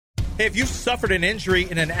Hey, if you suffered an injury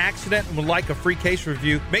in an accident and would like a free case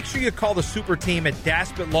review, make sure you call the super team at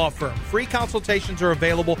Daspit Law Firm. Free consultations are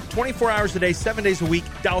available 24 hours a day, 7 days a week.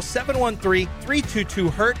 Dial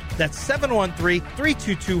 713-322-HURT. That's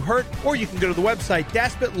 713-322-HURT. Or you can go to the website,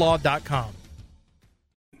 daspitlaw.com.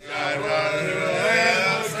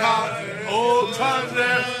 Old times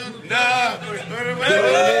there.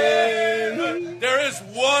 There is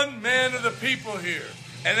one man of the people here,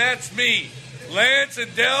 and that's me. Lance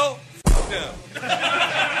and Dell, f*** them.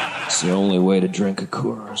 It's the only way to drink a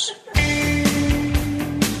Coors.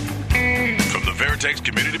 From the Veritex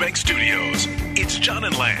Community Bank Studios, it's John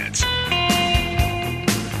and Lance.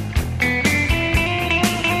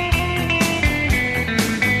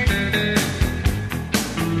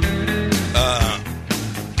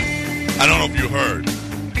 I don't know if you heard.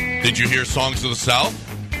 Did you hear Songs of the South?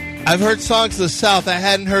 I've heard Songs of the South. I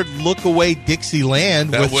hadn't heard Look Away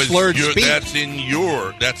Dixieland with slurred speech. That's in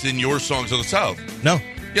your Songs of the South. No.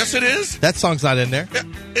 Yes, it is. That song's not in there. Yeah,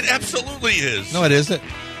 it absolutely is. No, it isn't.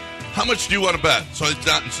 How much do you want to bet? So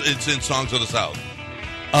it's in Songs of the South.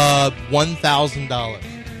 $1,000.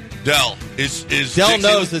 Dell is Dell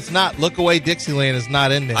knows it's not. Look Away Dixieland is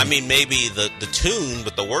not in there. I mean, maybe the tune,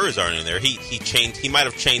 but the words aren't in there. He might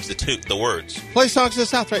have changed the words. Play Songs of the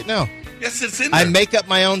South right now. Yes, it's in there. I make up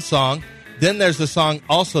my own song. Then there's a song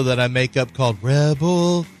also that I make up called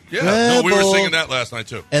Rebel. Yeah, Rebel. no, we were singing that last night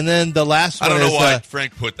too. And then the last one I don't know is, why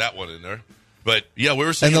Frank put that one in there, but yeah, we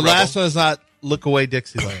were singing. And the Rebel. last one is not Look Away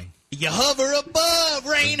Dixieland. You hover above,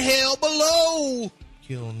 rain hell below.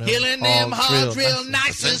 Killing them hogs real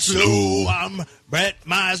nice and slow. Brett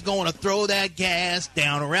Myers gonna throw that gas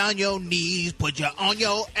down around your knees, put you on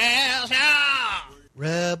your ass. Ah!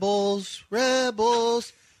 Rebels,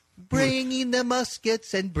 rebels, bringing the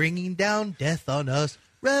muskets and bringing down death on us.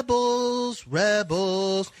 Rebels,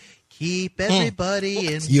 rebels, keep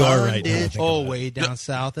everybody in You are right. bondage. Oh, way down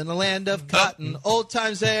south in the land of cotton, old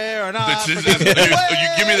times there. And You give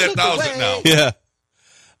me that 1,000 now. Yeah.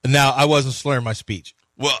 Now, I wasn't slurring my speech.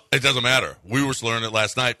 Well, it doesn't matter. We were slurring it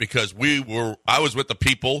last night because I was with the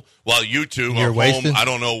people while you two are home. I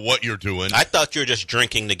don't know what you're doing. I thought you were just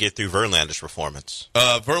drinking to get through Verlander's performance.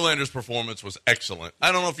 Verlander's performance was excellent.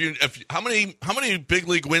 I don't know if how many big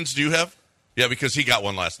league wins do you have? Yeah, because he got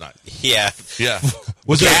one last night. Yeah.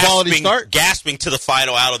 Was it a quality start? Gasping to the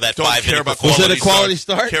final out of that Don't 5 care inning about performance. Was it a quality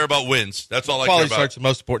start? Care about wins. That's all I care Quality about. start's the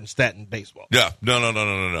most important stat in baseball. Yeah.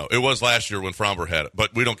 No. It was last year when Fromber had it,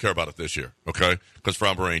 but we don't care about it this year, okay? Because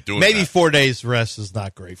Fromber ain't doing Maybe that. 4 days rest is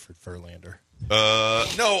not great for Verlander.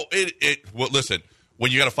 No, well, listen,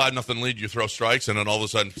 when you got a 5-0 lead, you throw strikes, and then all of a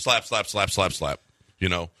sudden, slap. You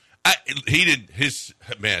know?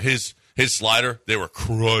 His slider, they were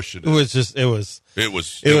crushing it.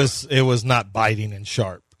 It was not biting and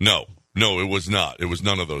sharp. No, it was not. It was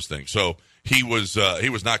none of those things. So he was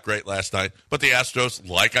not great last night. But the Astros,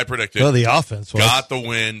 like I predicted, Well, the offense got the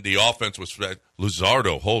win. The offense was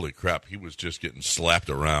Luzardo. Holy crap, he was just getting slapped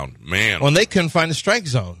around, man. When they couldn't find a strike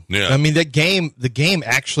zone. Yeah. I mean, the game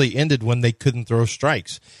actually ended when they couldn't throw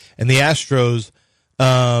strikes, and the Astros,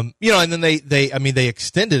 and then they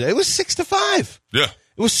extended it. It was 6-5. Yeah.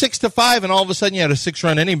 It was 6-5, and all of a sudden you had a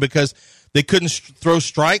 6-run inning because they couldn't throw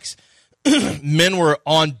strikes. Men were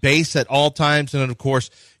on base at all times, and then, of course,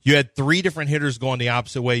 you had 3 different hitters going the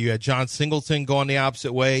opposite way. You had John Singleton going the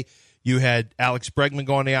opposite way. You had Alex Bregman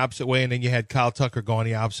going the opposite way, and then you had Kyle Tucker going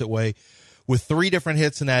the opposite way with 3 different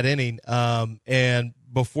hits in that inning. And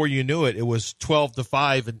before you knew it, it was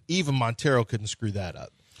 12-5, and even Montero couldn't screw that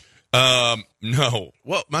up. No.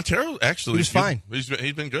 Well, Montero actually... He was fine. He's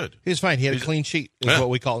been good. He was fine. He had a clean sheet, is what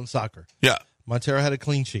we call it in soccer. Yeah. Montero had a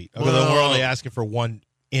clean sheet. Although we're only asking for 1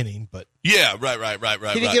 inning, but... Yeah, right.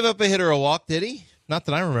 He didn't give up a hit or a walk, did he? Not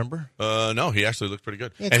that I remember. No, he actually looked pretty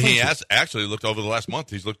good. Yeah, and he has actually looked over the last month.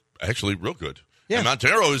 He's looked actually real good. Yeah. And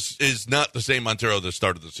Montero is not the same Montero that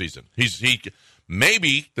started the season.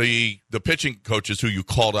 Maybe the pitching coaches who you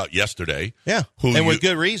called out yesterday. Yeah, and with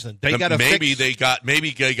good reason. They got to maybe they got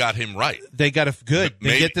him right. They got to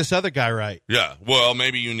get this other guy right. Yeah. Well,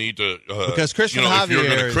 maybe you need to because Christian Javier, if you're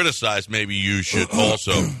going to criticize, maybe you should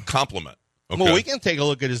also compliment. Okay? Well, we can take a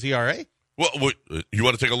look at his ERA. Well, you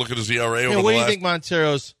want to take a look at his ERA? What do you think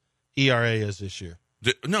Montero's ERA is this year?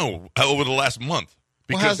 No, over the last month.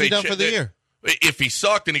 Because how's he done for the year? If he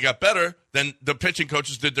sucked and he got better, then the pitching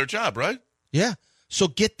coaches did their job, right? Yeah. So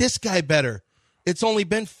get this guy better. It's only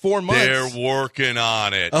been 4 months. They're working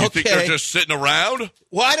on it. Okay. You think they're just sitting around?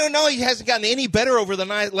 Well, I don't know. He hasn't gotten any better over the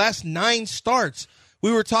last 9 starts.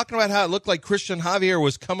 We were talking about how it looked like Christian Javier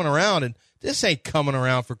was coming around, and this ain't coming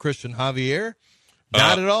around for Christian Javier.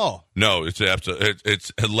 Not at all. No,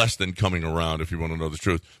 it's less than coming around, if you want to know the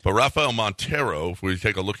truth. But Rafael Montero, if we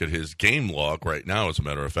take a look at his game log right now, as a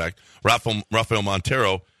matter of fact, Rafael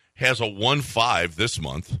Montero has a 1.5 this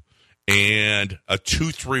month and a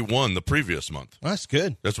 2.31 the previous month. Well, that's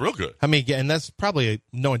good. That's real good. I mean, and that's probably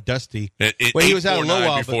knowing Dusty. Well, he was out of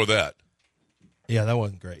Lowell before that. Yeah, that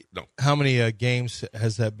wasn't great. No. How many games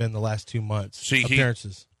has that been the last 2 months?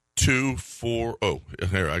 Appearances. 2, 4. Oh,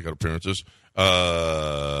 here I got appearances. No,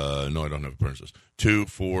 I don't have appearances. 2,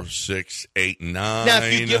 4, 6, 8, 9. Now,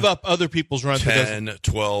 if you give up other people's runs, 10,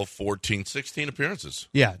 12, 14, 16 appearances.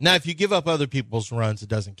 Yeah. Now, if you give up other people's runs, it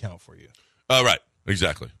doesn't count for you. Right.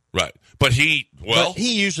 Exactly. Right. But he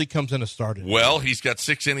usually comes in a starter. Well, he's got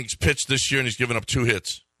 6 innings pitched this year, and he's given up 2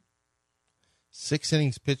 hits. 6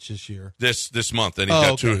 innings pitched this year. This month, and he's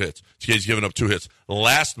got 2 hits. He's given up 2 hits.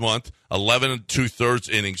 Last month, 11 2/3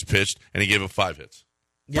 innings pitched, and he gave up 5 hits.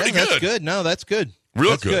 Pretty that's good. good. No, that's good.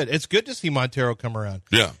 That's good. It's good to see Montero come around.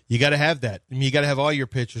 Yeah. You got to have that. I mean, you got to have all your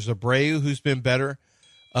pitchers. Abreu, who's been better.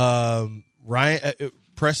 Ryan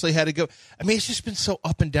Presley had to go. I mean, it's just been so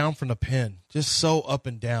up and down from the pen. Just so up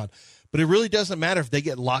and down. But it really doesn't matter if they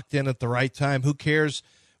get locked in at the right time. Who cares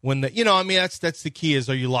when that's the key is,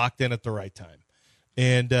 are you locked in at the right time?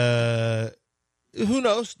 And who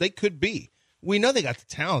knows? They could be. We know they got the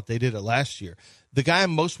talent. They did it last year. The guy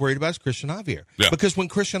I'm most worried about is Christian Javier. Yeah. Because when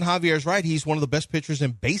Christian Javier is right, he's one of the best pitchers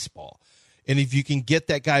in baseball. And if you can get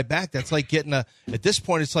that guy back, that's like getting at this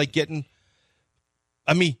point, it's like getting,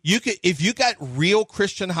 I mean, if you got real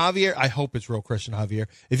Christian Javier, I hope it's real Christian Javier.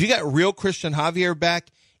 If you got real Christian Javier back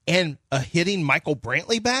and a hitting Michael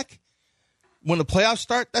Brantley back, when the playoffs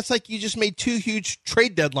start, that's like you just made 2 huge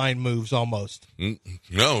trade deadline moves almost.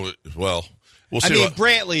 No, well, we'll see. I mean,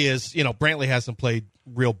 Brantley hasn't played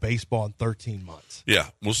real baseball in 13 months. Yeah,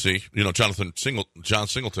 we'll see. John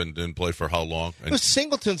Singleton didn't play for how long? But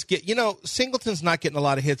Singleton's not getting a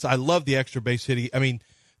lot of hits. I love the extra base hit. I mean,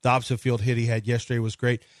 the opposite field hit he had yesterday was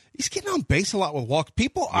great. He's getting on base a lot with walks.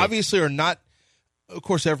 People obviously are not. Of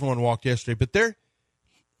course, everyone walked yesterday, but they're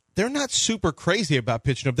not super crazy about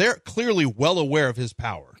pitching him. They're clearly well aware of his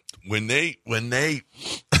power. When that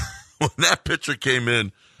pitcher came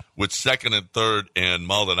in with second and third and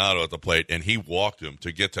Maldonado at the plate, and he walked him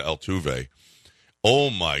to get to Altuve, oh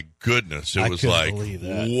my goodness! It was like,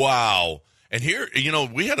 wow. And here,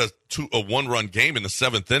 we had a 1-run game in the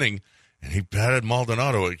 7th inning, and he batted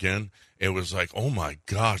Maldonado again. It was like, oh my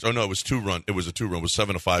gosh! Oh no, it was 2-run. It was a 2-run. It was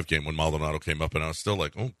 7-5 game when Maldonado came up, and I was still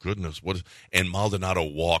like, oh goodness, and Maldonado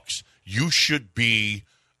walks. You should be.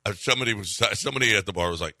 Somebody at the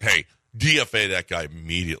bar was like, hey, DFA that guy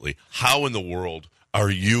immediately. How in the world are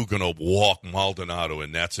you going to walk Maldonado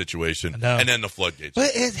in that situation? And then the floodgates.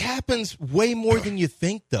 But it happens way more than you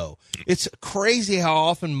think, though. It's crazy how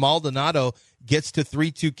often Maldonado gets to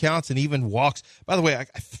 3-2 counts and even walks. By the way, I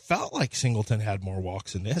felt like Singleton had more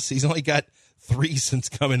walks in this. He's only got 3 since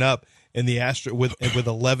coming up in the Astro with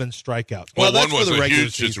 11 strikeouts. Well, one was a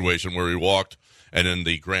huge situation where he walked, and then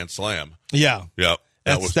the grand slam. Yeah. Yeah.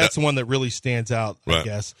 That's the one that really stands out, I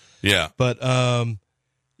guess. Yeah. But,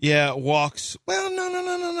 walks. Well,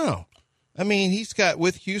 no. I mean, he's got,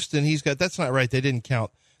 with Houston, that's not right. They didn't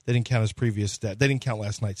count his previous stat. They didn't count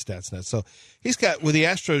last night's stats net. So he's got, with the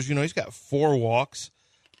Astros, he's got 4 walks.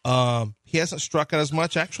 He hasn't struck out as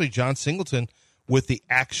much. Actually, John Singleton with the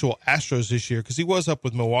actual Astros this year, because he was up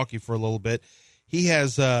with Milwaukee for a little bit. He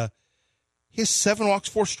has 7 walks,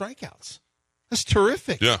 4 strikeouts. That's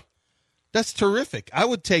terrific. Yeah. That's terrific. I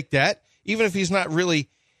would take that, even if he's not really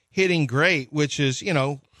hitting great, which is,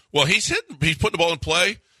 Well, he's putting the ball in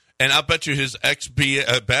play, and I bet you his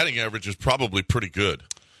XB batting average is probably pretty good.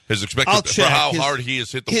 His expected for how hard he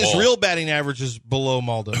has hit the ball. His real batting average is below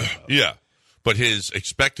Maldonado. Yeah, but his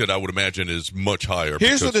expected, I would imagine, is much higher.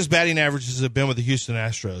 Here's what his batting averages have been with the Houston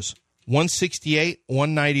Astros: 168,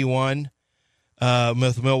 191.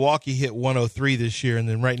 With Milwaukee hit 103 this year, and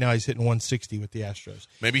then right now he's hitting 160 with the Astros.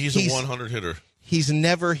 Maybe he's a 100 hitter. He's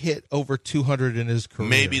never hit over 200 in his career.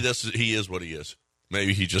 Maybe he is what he is.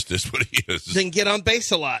 Maybe he just is what he is. Didn't get on base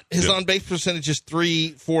a lot. His on base percentage is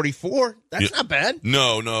 .344. That's not bad.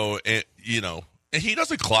 No, and, and he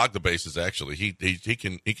doesn't clog the bases. Actually, he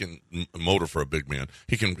can motor for a big man.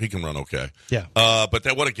 He can run okay. Yeah. But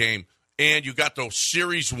what a game. And you got the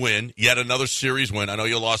series win, yet another series win. I know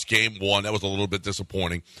you lost game 1. That was a little bit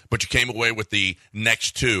disappointing. But you came away with the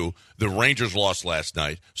next 2. The Rangers lost last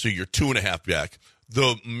night, so you're 2.5 back.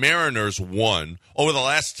 The Mariners won. Over the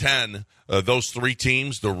last 10, those 3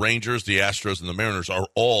 teams, the Rangers, the Astros, and the Mariners, are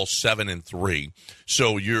all 7-3.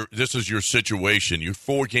 So this is your situation. You're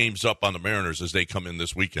 4 games up on the Mariners as they come in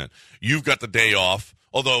this weekend. You've got the day off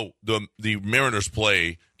Although the Mariners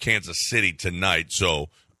play Kansas City tonight, so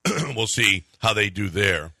we'll see how they do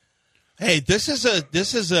there. Hey, this is a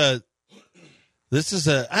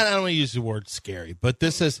I don't want to use the word scary, but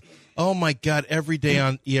this is, oh my God, every day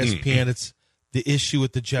on ESPN it's the issue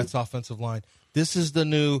with the Jets offensive line. This is the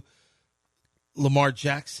new Lamar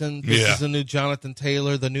Jackson. This is the new Jonathan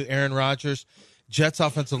Taylor, the new Aaron Rodgers. Jets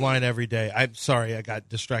offensive line every day. I'm sorry I got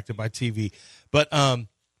distracted by TV. But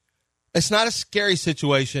it's not a scary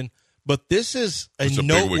situation, but this is a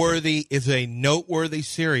noteworthy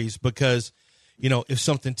series because, if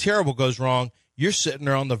something terrible goes wrong, you're sitting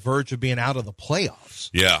there on the verge of being out of the playoffs.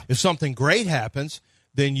 Yeah. If something great happens,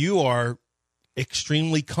 then you are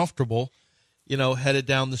extremely comfortable, headed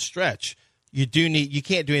down the stretch. You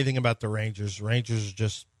can't do anything about the Rangers. Rangers are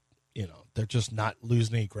just, they're just not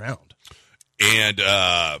losing any ground. And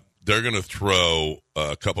they're going to throw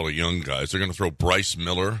a couple of young guys. They're going to throw Bryce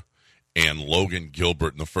Miller and Logan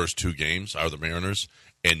Gilbert in the first two games, are the Mariners.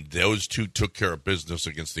 And those two took care of business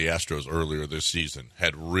against the Astros earlier this season.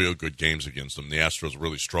 Had real good games against them. The Astros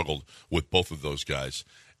really struggled with both of those guys.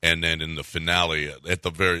 And then in the finale, in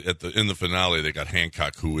the finale, they got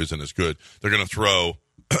Hancock, who isn't as good. They're going to throw.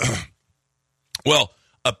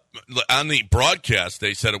 On the broadcast,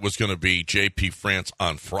 they said it was going to be J.P. France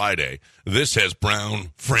on Friday. This has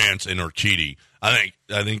Brown, France, and Urquidy. I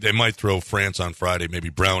think they might throw France on Friday, maybe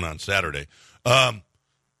Brown on Saturday.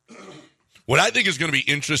 What I think is going to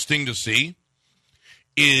be interesting to see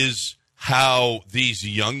is how these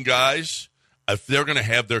young guys, if they're going to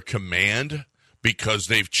have their command because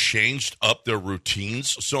they've changed up their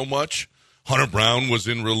routines so much. Hunter Brown was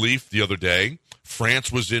in relief the other day.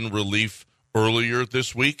 France was in relief earlier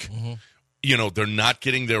this week. Mm-hmm. They're not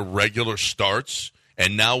getting their regular starts.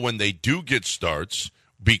 And now when they do get starts,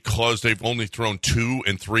 because they've only thrown 2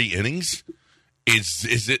 and 3 innings,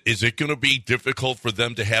 is it going to be difficult for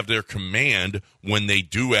them to have their command when they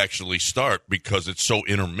do actually start because it's so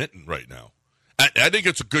intermittent right now? I think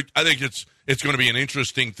it's going to be an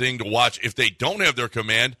interesting thing to watch. If they don't have their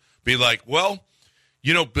command, be like, well,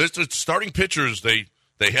 starting pitchers, they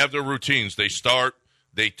have their routines. They start.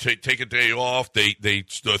 They take a day off. They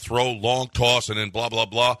throw long toss and then blah, blah,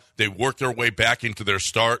 blah. They work their way back into their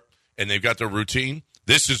start, and they've got their routine.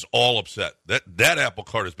 This is all upset. That apple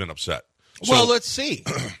cart has been upset. So, well, let's see.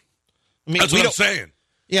 That's what I'm saying.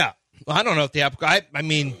 Yeah. I don't know if the apple cart.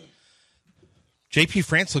 J.P.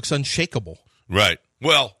 France looks unshakable. Right.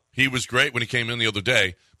 Well, he was great when he came in the other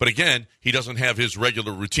day. But again, he doesn't have his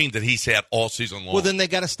regular routine that he's had all season long. Well, then they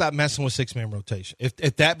got to stop messing with 6-man rotation.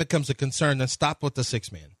 If that becomes a concern, then stop with the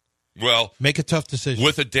 6-man. Well, make a tough decision.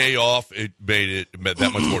 With a day off, it made that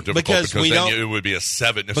much more difficult because then it would be a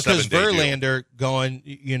 7 day Verlander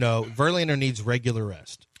Verlander needs regular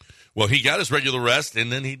rest. Well, he got his regular rest, and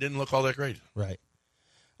then he didn't look all that great. Right.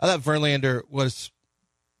 I thought Verlander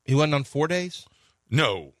he wasn't on 4 days?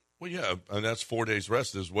 No. Well, yeah, and that's 4 days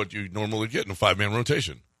rest is what you normally get in a 5-man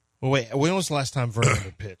rotation. Well, wait, when was the last time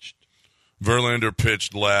Verlander pitched? Verlander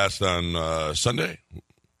pitched last on Sunday,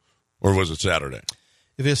 or was it Saturday?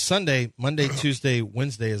 If it's Sunday, Monday, Tuesday,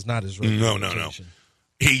 Wednesday is not his regular rotation.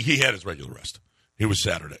 No. He had his regular rest. It was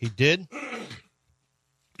Saturday. He did?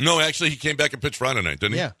 No, actually, he came back and pitched Friday night,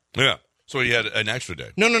 didn't he? Yeah. Yeah. So he had an extra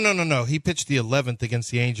day. No. He pitched the 11th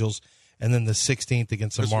against the Angels and then the 16th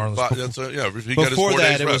against the Marlins. Before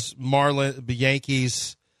that, it was the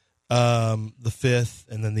Yankees, the 5th,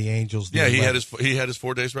 and then the Angels. He had his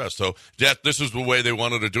 4 days rest. So this is the way they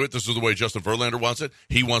wanted to do it. This is the way Justin Verlander wants it.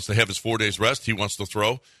 He wants to have his 4 days rest. He wants to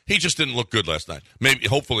throw. He just didn't look good last night.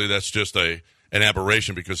 Hopefully, that's just an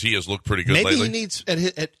aberration because he has looked pretty good lately. Maybe he needs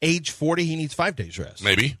at age 40, he needs 5 days rest.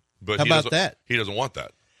 Maybe, but how about that? He doesn't want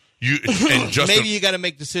that. Maybe you got to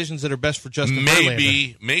make decisions that are best for Justin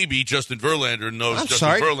Verlander. Maybe Justin Verlander knows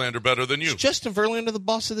Verlander better than you. Is Justin Verlander the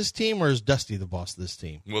boss of this team, or is Dusty the boss of this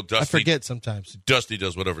team? Well, I forget sometimes. Dusty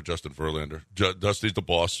does whatever Justin Verlander. Dusty's the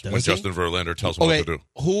boss when Justin Verlander tells him what to do.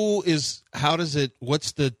 What does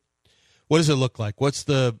it look like?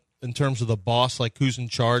 In terms of the boss, like who's in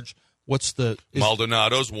charge?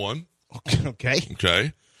 Maldonado's one. Okay.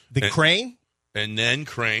 Crane? And then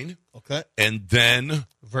Crane. Okay. And then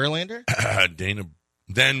Verlander?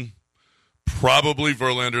 Then probably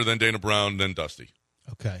Verlander, then Dana Brown, then Dusty.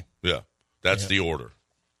 Okay. Yeah. That's the order.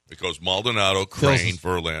 It goes Maldonado, Crane,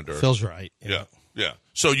 Verlander. Feels right. Yeah.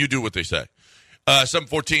 So you do what they say.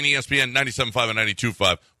 714 ESPN 97.5 and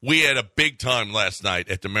 92.5. We had a big time last night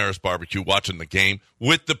at Damaris Barbecue watching the game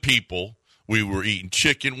with the people. We were eating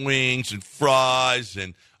chicken wings and fries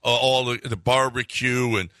and all the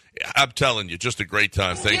barbecue, and I'm telling you, just a great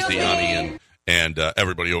time. Thanks to Yanni and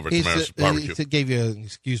everybody over at Damaris Barbecue. He gave you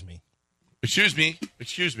excuse me. Excuse me.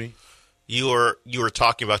 You were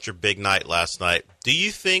talking about your big night last night. Do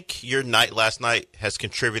you think your night last night has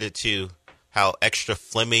contributed to how extra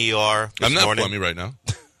phlegmy you are this I'm not morning? phlegmy right now.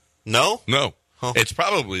 No? No. Huh. It's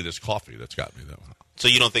probably this coffee that's got me, though. So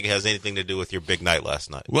you don't think it has anything to do with your big night last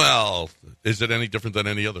night? Well, is it any different than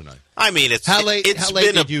any other night? I mean, it's How late been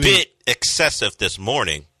a did you bit excessive this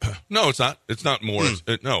morning. No, it's not. It's not more.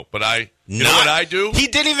 No, but you know what I do? He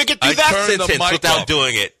didn't even get through I that turn the sentence mic without off.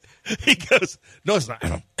 doing it. He goes, no, it's not.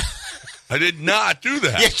 I did not do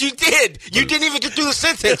that. Yes, you did. You didn't even get through the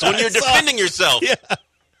sentence when you're defending yourself. Yeah.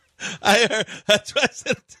 I heard. That's what I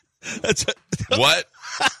said. That's What?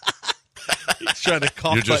 he's trying to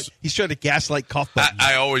cough. He's trying to gaslight cough button.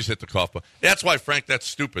 I always hit the cough button. That's why, Frank, that's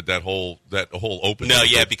stupid, that whole opening. No,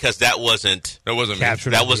 yeah, because that wasn't That wasn't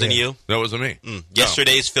Captured me. that wasn't you. That wasn't me.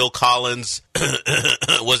 Yesterday's Phil Collins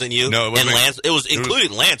wasn't you. No, it wasn't and me. Lance. It was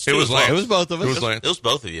including Lance. It Too, was as well. Lance. It was both of us. It was Lance. It was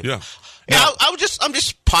both of you. Yeah. Yeah, I'm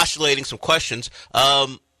just postulating some questions.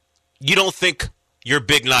 You don't think your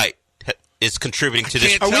big night is contributing to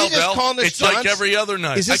this? Can't Are we tell, just Bell. calling this It's like John's? every other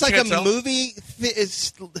night. Is this I like can't a tell. movie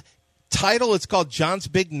title? It's called John's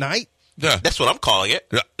Big Night. Yeah. That's what I'm calling it.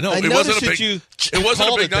 Yeah. No, I it wasn't noticed a that big. you It wasn't a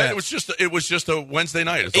called big it night. that. It was just a Wednesday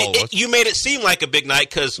night. It's all it was. You made it seem like a big night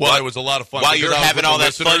because It was a lot of fun. While because you're I was having with all the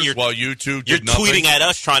that fun, listeners, while you two you're did nothing. tweeting at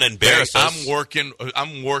us trying to embarrass us.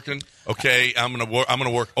 I'm working. Okay, I'm gonna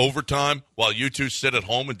work overtime while you two sit at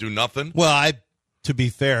home and do nothing. Well, to be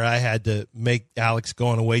fair, I had to make Alex go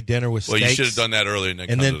on away dinner with Well, steaks. you should have done that earlier and then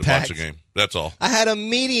And come then to the Bucks packed. game. That's all. I had a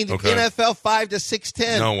meeting. Okay. NFL 5 to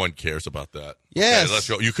 6:10. No one cares about that. Yes. Okay, let's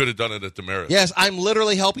go. You could have done it at Damaris. Yes, I'm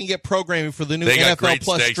literally helping get programming for the new They got NFL great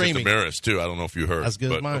Plus steaks streaming. at Damaris too. I don't know if you heard. As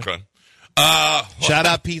good as but, mine. Okay. Shout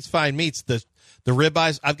out Pete's Fine Meats. The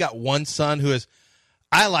ribeyes. I've got one son who is.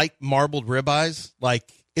 I like marbled ribeyes. Like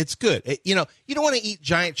it's good. You don't want to eat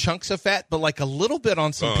giant chunks of fat, but like a little bit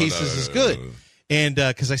on some pieces is good. And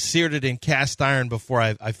because I seared it in cast iron before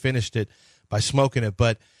I finished it by smoking it.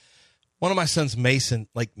 But one of my sons, Mason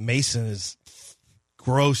is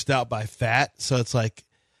grossed out by fat, so it's like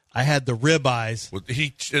I had the ribeyes. Well,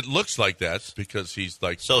 it looks like that because he's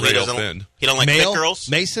like So rail thin. he don't like Male thick girls.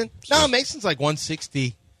 Mason? No, Mason's like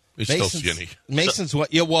 160. He's still skinny. Mason's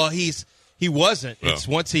what? Yeah, well, he wasn't. It's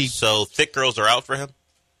once he. So thick girls are out for him.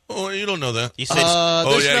 Oh, you don't know that. You said, there's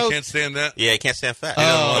I no- can't stand that. yeah, he can't stand fat. Oh,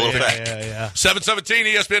 a little fat. yeah.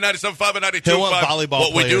 717 ESPN 97.5 and 92.5. They want volleyball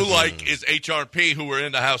What we do players. like is HRP, who were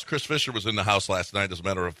in the house. Chris Fisher was in the house last night, as a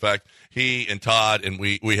matter of fact. He and Todd, and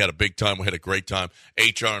we had a big time. We had a great time.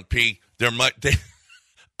 HRP,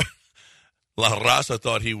 La Raza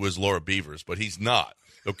thought he was Laura Beavers, but he's not,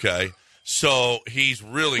 okay? So he's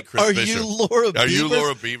really Chris Are Fisher. you Laura Beavers? Are you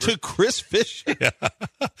Laura Beavers? To Chris Fisher?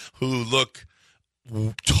 Who look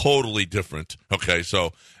totally different. Okay,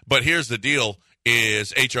 so, but here's the deal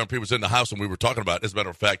is HRP was in the house and we were talking about it. As a matter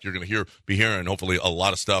of fact, you're going to be hearing hopefully a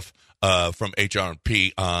lot of stuff from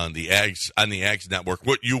HRP on the Ags Network.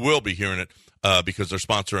 What you will be hearing it because they're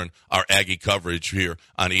sponsoring our Aggie coverage here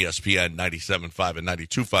on ESPN 97.5 and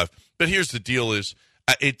 92.5. But here's the deal is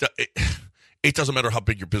it doesn't matter how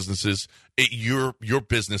big your business is. Your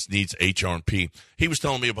business needs HRP. He was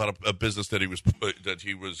telling me about a business that he was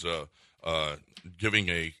giving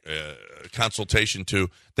a consultation to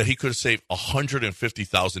that he could have saved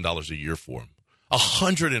 $150,000 a year for him.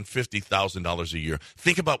 $150,000 a year.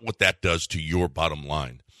 Think about what that does to your bottom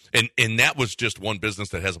line. And that was just one business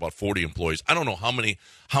that has about 40 employees. I don't know how many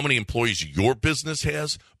employees your business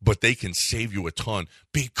has, but they can save you a ton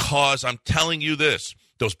because I'm telling you this.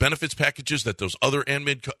 Those benefits packages that those other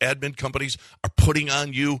admin companies are putting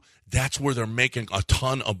on you, that's where they're making a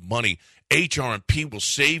ton of money. HR&P will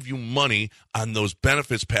save you money on those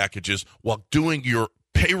benefits packages while doing your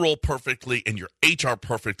payroll perfectly and your HR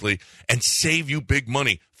perfectly and save you big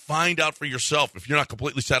money. Find out for yourself. If you're not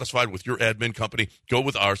completely satisfied with your admin company, go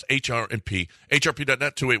with ours, HR&P.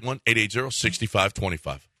 HRP.net,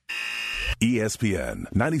 281-880-6525.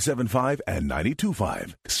 ESPN 97.5 and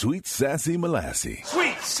 92.5. Sweet Sassy Molassie.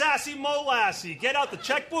 Sweet Sassy Molassie. Get out the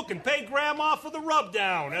checkbook and pay Grandma for the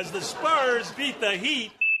rubdown as the Spurs beat the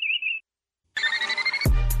Heat.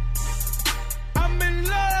 I'm in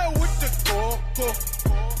love with the coco.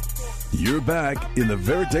 You're back in the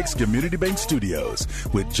Veritex Community Bank Studios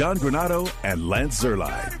with John Granado and Lance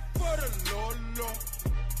Zerline.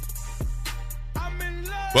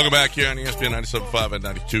 Welcome back here on ESPN 97.5 and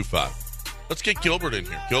 92.5. Let's get Gilbert in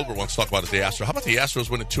here. Gilbert wants to talk about the Astros. How about the Astros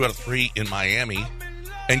winning 2 out of 3 in Miami?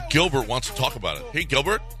 And Gilbert wants to talk about it. Hey,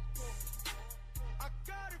 Gilbert.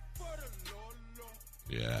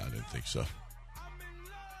 Yeah, I didn't think so.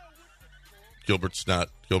 Gilbert's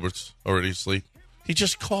already asleep. He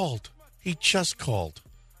just called. He just called,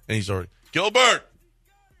 and he's already Gilbert.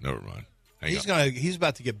 Never mind. He's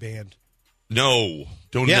about to get banned. No,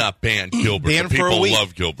 not ban Gilbert. Ban him for a week.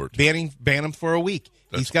 Love Gilbert. Ban him for a week.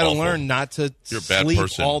 That's he's got to awful. learn not to You're a bad sleep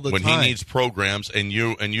person all the when time. he needs programs, and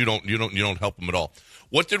you don't help him at all.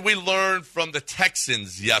 What did we learn from the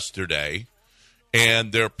Texans yesterday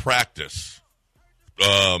and their practice?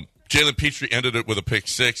 Jalen Petrie ended it with a pick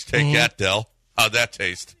six. Take that, Dell. How'd that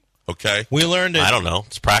taste? Okay, We learned it. I don't know.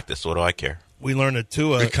 It's practice. What do I care? We learned it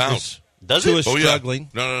too. It counts. Does Tua it? struggling.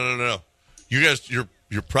 No. You guys,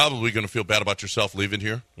 you're probably going to feel bad about yourself leaving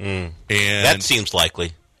here, and That seems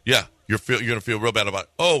likely. yeah, you're going to feel real bad about.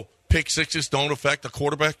 Oh, pick sixes don't affect the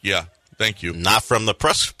quarterback. Yeah, thank you. Not from the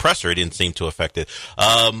presser. It didn't seem to affect it.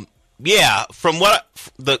 Yeah, from what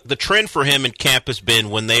the trend for him in camp has been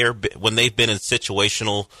when they've been in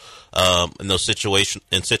situational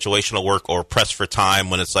situational work or press for time,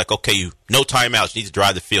 when it's like, okay, no timeouts, you need to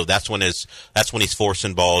drive the field. That's when he's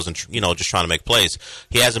forcing balls and just trying to make plays.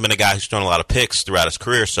 He hasn't been a guy who's thrown a lot of picks throughout his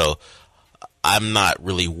career, so I'm not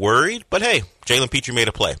really worried. But hey, Jalen Petrie made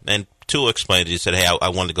a play, and Tua explained it. He said, "Hey, I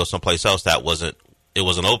wanted to go someplace else. It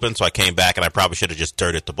wasn't open, so I came back, and I probably should have just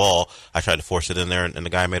dirted the ball. I tried to force it in there, and the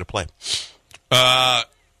guy made a play."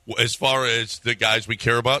 As far as the guys we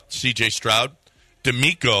care about, C.J. Stroud,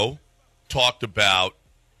 D'Amico talked about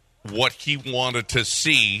what he wanted to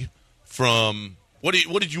see from. What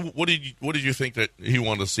did you think that he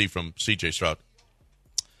wanted to see from C.J. Stroud?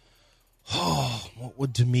 Oh, what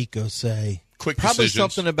would D'Amico say? Quick Probably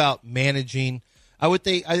decisions. something about managing. I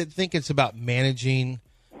think it's about managing.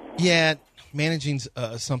 Yeah, managing's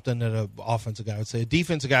something that an offensive guy would say. A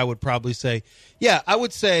defensive guy would probably say, yeah, I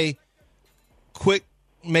would say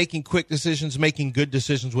making quick decisions, making good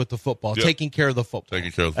decisions with the football, Yep. taking care of the football.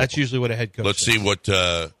 Taking care of the That's football. usually what a head coach Let's says. see what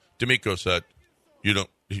D'Amico said. Right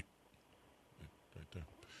there.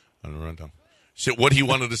 I don't run down. So what he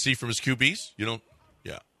wanted to see from his QBs?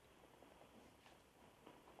 Yeah.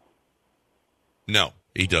 No,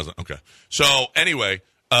 he doesn't. Okay. So anyway,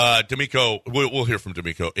 D'Amico, we'll hear from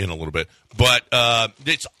D'Amico in a little bit. But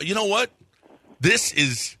it's, you know what? This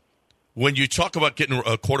is, when you talk about getting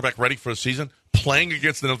a quarterback ready for a season, playing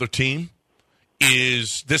against another team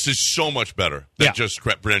is so much better than just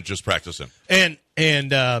practicing. And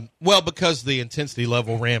because the intensity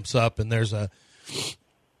level ramps up, and there's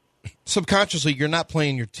subconsciously you're not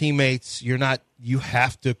playing your teammates. You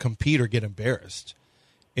have to compete or get embarrassed.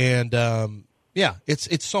 And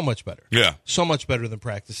it's so much better. Yeah, so much better than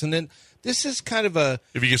practice. And then this is kind of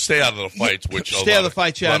if you can stay out of the fights, which stay out of the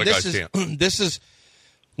fights. Yeah, a lot of guys can't. This is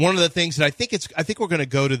one of the things that I think we're going to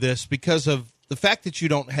go to this because of the fact that you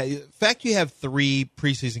have 3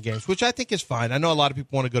 preseason games, which I think is fine. I know a lot of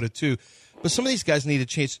people want to go to 2, but some of these guys need a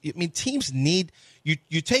chance. I mean, teams need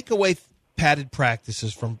you take away padded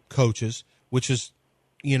practices from coaches, which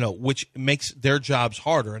makes their jobs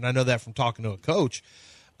harder. And I know that from talking to a coach.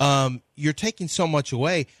 You're taking so much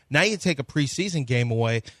away. Now you take a preseason game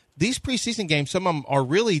away. These preseason games, some of them are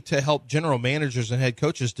really to help general managers and head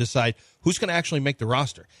coaches decide who's going to actually make the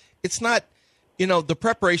roster. It's not, the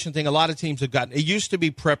preparation thing. A lot of teams have gotten. It used to be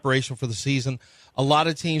preparation for the season. A lot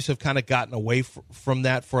of teams have kind of gotten away from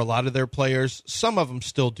that for a lot of their players. Some of them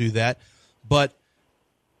still do that, but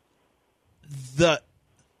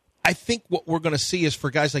I think what we're going to see is for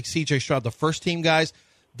guys like C.J. Stroud, the first team guys.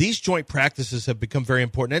 These joint practices have become very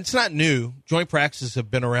important. And it's not new. Joint practices have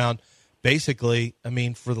been around basically,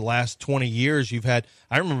 for the last 20 years.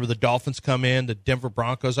 I remember the Dolphins come in, the Denver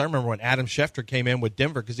Broncos. I remember when Adam Schefter came in with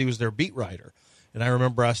Denver because he was their beat writer. And I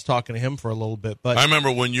remember us talking to him for a little bit. But I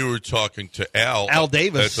remember when you were talking to Al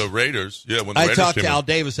Davis at the Raiders. Yeah, when the I Raiders talked came to in. Al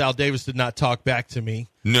Davis. Al Davis did not talk back to me.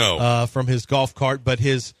 No. From his golf cart, but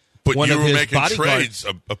But one you of were his making bodyguards, trades,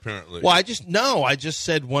 apparently. Well, I just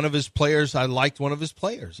said one of his players. I liked one of his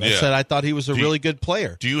players. I said I thought he was a really good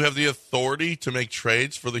player. Do you have the authority to make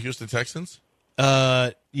trades for the Houston Texans?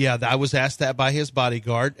 Yeah, I was asked that by his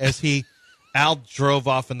bodyguard as Al drove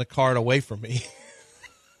off in the cart away from me,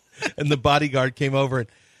 and the bodyguard came over and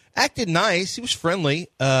acted nice. He was friendly,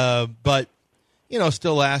 but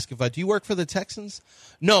still asked if do you work for the Texans?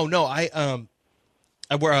 No, I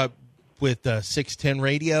work with 610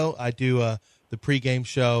 Radio. I do the pregame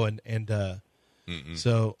show, and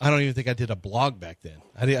so I don't even think I did a blog back then.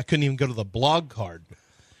 I couldn't even go to the blog card.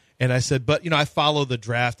 And I said, but I follow the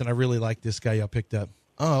draft, and I really like this guy y'all picked up.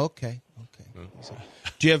 Oh, okay. So,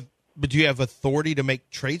 do you have authority to make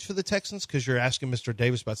trades for the Texans? Because you're asking Mr.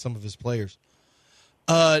 Davis about some of his players.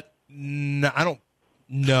 No, I don't.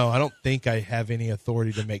 No, I don't think I have any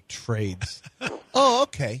authority to make trades. Oh,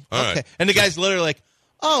 okay, All okay. right. And the guy's literally like,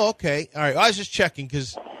 oh, okay, all right. I was just checking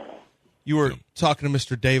because you were talking to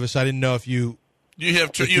Mr. Davis. I didn't know if you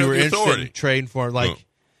have were interested in trading for it. Like,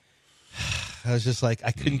 I was just like,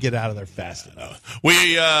 I couldn't get out of there fast enough.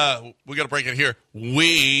 We got to break it here.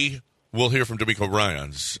 We will hear from D'Amico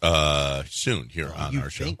Ryans soon here on our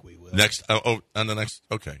show. Think we will. Next, on the next.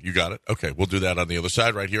 Okay, you got it. Okay, we'll do that on the other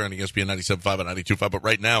side right here on ESPN 97.5 and 92.5. But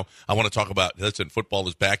right now, I want to talk about, listen, football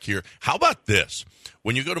is back here. How about this?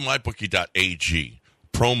 When you go to mybookie.ag,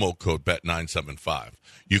 promo code BET975,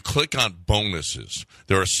 you click on bonuses.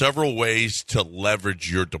 There are several ways to leverage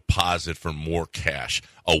your deposit for more cash.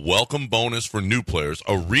 A welcome bonus for new players,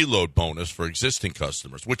 a reload bonus for existing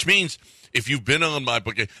customers, which means if you've been on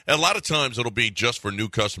MyBookie, a lot of times it'll be just for new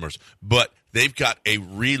customers, but they've got a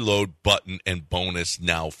reload button and bonus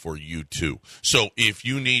now for you too. So if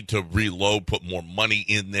you need to reload, put more money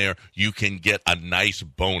in there, you can get a nice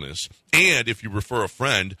bonus. And if you refer a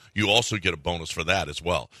friend, you also get a bonus for that as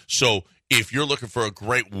well. So if you're looking for a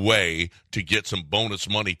great way to get some bonus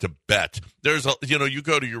money to bet, there's you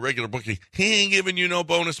go to your regular bookie, he ain't giving you no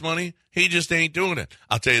bonus money. He just ain't doing it.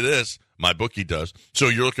 I'll tell you this, my bookie does. So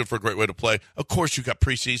you're looking for a great way to play. Of course, you got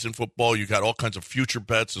preseason football. You got all kinds of future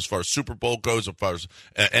bets as far as Super Bowl goes, as far as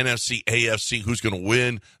NFC, AFC, who's going to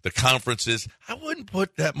win, the conferences. I wouldn't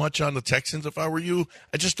put that much on the Texans if I were you.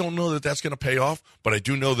 I just don't know that that's going to pay off. But I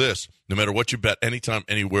do know this. No matter what you bet, anytime,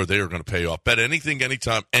 anywhere, they are going to pay off. Bet anything,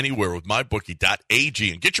 anytime, anywhere with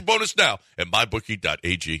mybookie.ag. And get your bonus now at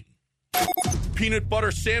mybookie.ag. Peanut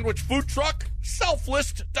butter sandwich food truck,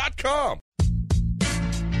 selflist.com.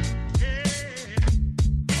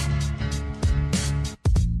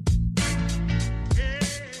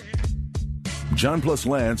 John plus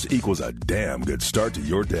Lance equals a damn good start to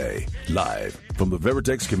your day. Live from the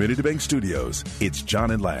Veritex Community Bank Studios, it's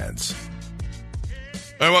John and Lance.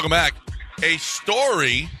 All right, welcome back. A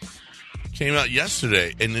story came out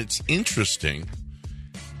yesterday, and it's interesting.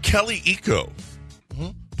 Kelly Eco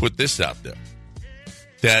put this out there,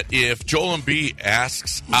 that if Joel Embiid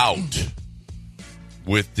asks out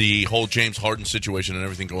with the whole James Harden situation and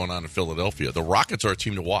everything going on in Philadelphia, the Rockets are a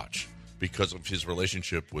team to watch because of his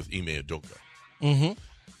relationship with Ime Udoka. Mm-hmm.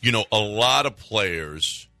 You know, a lot of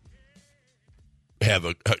players have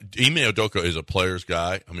Ime Udoka is a player's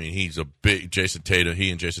guy. I mean, he's a big Jason Tatum. He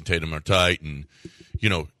and Jason Tatum are tight, and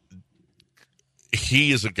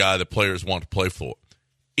he is a guy that players want to play for.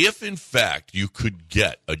 If in fact you could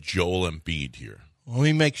get a Joel Embiid here, let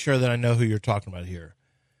me make sure that I know who you're talking about here.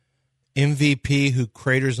 MVP who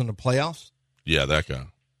craters in the playoffs. Yeah, that guy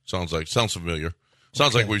sounds familiar.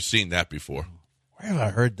 Sounds like we've seen that before. Where have I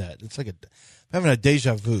heard that? It's like I'm having a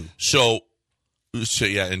deja vu. So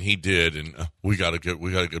yeah, and he did, and we got to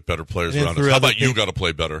get better players around us. How about you got to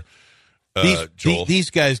play better, Joel?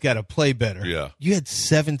 These guys got to play better. Yeah, you had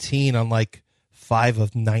 17 on like 5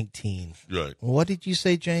 of 19. Right. What did you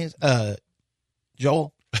say, James?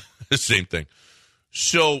 Joel? Same thing.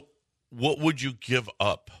 So, what would you give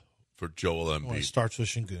up for Joel Embiid? Well, it starts with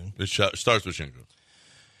Şengün. It starts with Şengün.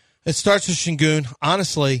 It starts with Şengün.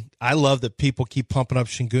 Honestly, I love that people keep pumping up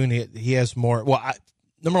Şengün. He has more. Well,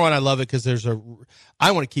 number one, I love it because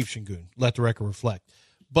I want to keep Şengün. Let the record reflect.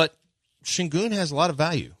 But Şengün has a lot of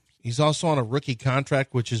value. He's also on a rookie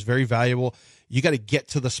contract, which is very valuable. You got to get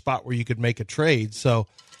to the spot where you could make a trade. So,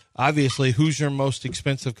 obviously, who's your most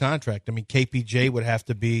expensive contract? I mean, KPJ would have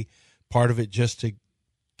to be part of it just to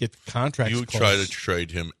get the contracts You close. Try to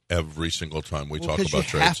trade him every single time we talk about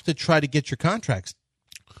trades. You have to try to get your contracts.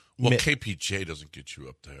 Well, KPJ doesn't get you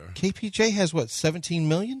up there. KPJ has, what, $17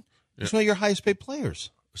 million? He's one of your highest-paid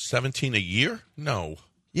players. 17 a year? No.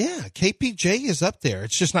 Yeah, KPJ is up there.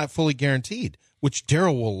 It's just not fully guaranteed, which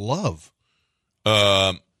Daryl will love.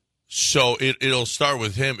 So it'll start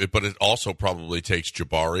with him, but it also probably takes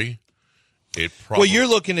Jabari. Well, you're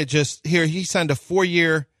looking at just here. He signed a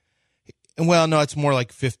 4-year. Well, no, it's more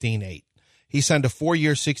like 15.8. He signed a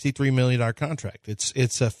 4-year, $63 million contract.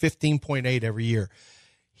 It's a 15.8 every year.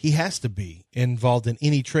 He has to be involved in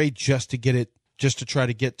any trade just to try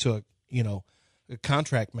to get to a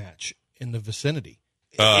contract match in the vicinity.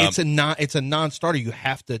 It's a non-starter. You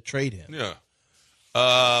have to trade him.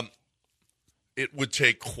 Yeah. It would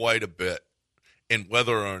take quite a bit. And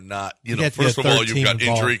whether or not, first of all, you've got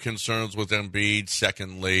injury concerns with Embiid.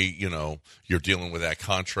 Secondly, you're dealing with that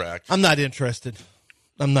contract. I'm not interested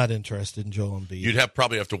in Joel Embiid. You'd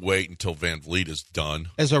probably have to wait until Van Vliet is done.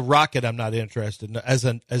 As a Rocket, I'm not interested. As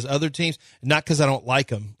other teams, not because I don't like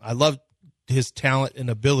him. I love his talent and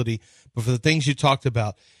ability. But for the things you talked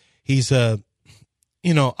about, he's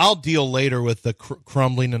I'll deal later with the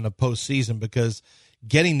crumbling in the postseason because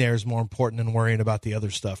getting there is more important than worrying about the other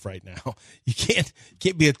stuff right now. You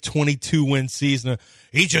can't be a 22-win season.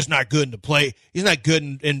 He's just not good in the play. He's not good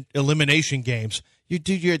in elimination games.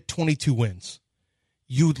 You're at 22 wins.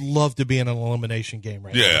 You'd love to be in an elimination game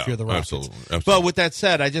right now if you're the Rockets. Absolutely. But with that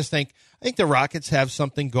said, I think the Rockets have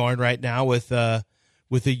something going right now with a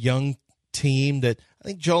young team that I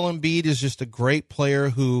think Joel Embiid is just a great player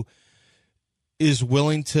who is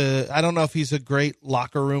willing to. I don't know if he's a great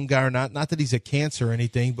locker room guy or not. Not that he's a cancer or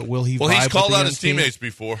anything, but will he? Well, he's vibe called with the out young his team? teammates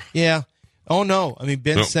before. Yeah. Oh no. I mean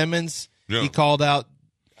Ben Simmons. Yeah. He called out.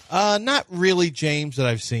 Not really James that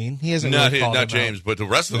I've seen. He hasn't really called him James, out. but the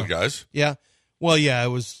rest of the guys. Yeah. Well, yeah. It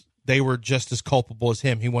was. They were just as culpable as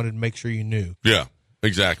him. He wanted to make sure you knew. Yeah.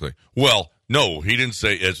 Exactly. Well, no, he didn't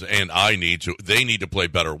say I need to. They need to play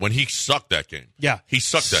better. When he sucked that game. Yeah. He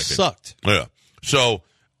sucked that game. Sucked. Yeah. So,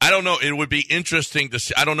 I don't know. It would be interesting to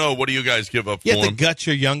see. I don't know. What do you guys give up You for have to him? gut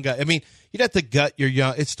your young guy. I mean, you'd have to gut your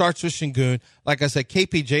young. It starts with Şengün. Like I said,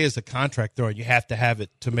 KPJ is a contract thrower. You have to have it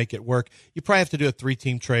to make it work. You probably have to do a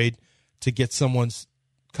 3-team trade to get someone's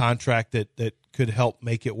contract that could help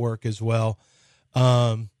make it work as well.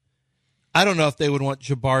 I don't know if they would want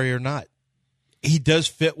Jabari or not. He does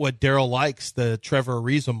fit what Daryl likes, the Trevor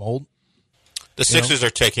Ariza mold. The Sixers are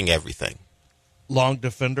taking everything. Long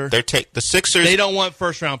defender. The Sixers. They don't want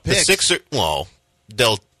first-round picks. The Sixers. Well,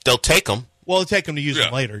 they'll take them. Well, they'll take them to use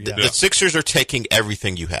them later. Yeah. The Sixers are taking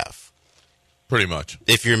everything you have. Pretty much.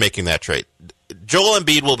 If you're making that trade. Joel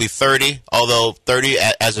Embiid will be 30, although 30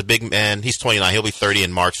 as a big man, he's 29. He'll be 30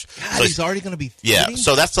 in March. God, so he's already going to be 30? Yeah,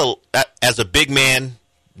 so as a big man,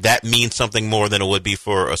 that means something more than it would be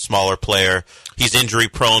for a smaller player. He's injury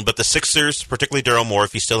prone, but the Sixers, particularly Daryl Morey,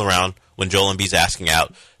 if he's still around when Joel Embiid's asking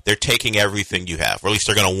out, they're taking everything you have, or at least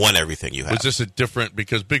they're going to want everything you have. Was this a different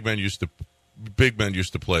because big men used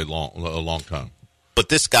to play a long time. But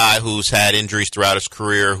this guy who's had injuries throughout his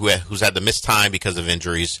career, who's had to miss time because of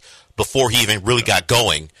injuries before he even really got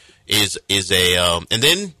going, is a and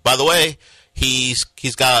then by the way he's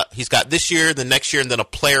got this year, the next year, and then a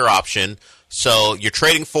player option. So you're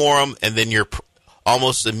trading for him, and then you're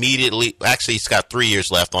almost immediately. Actually, he's got 3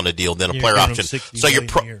 years left on the deal, then a player option. So you're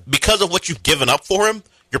because of what you've given up for him,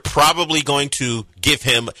 you're probably going to give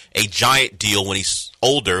him a giant deal when he's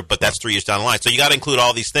older. But that's 3 years down the line. So you got to include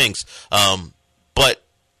all these things. But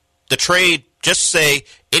the trade, just say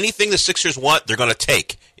anything the Sixers want, they're going to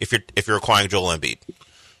take if you're acquiring Joel Embiid.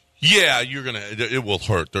 Yeah, it will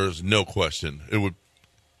hurt. There's no question. It would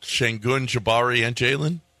Şengün, Jabari, and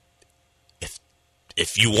Jalen.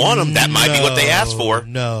 If you want them, that might be what they asked for.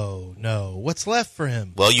 No. What's left for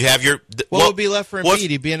him? Well, you have your. What would be left for Embiid?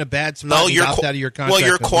 He'd be in a bad spot. No, you're out of your contract. Well,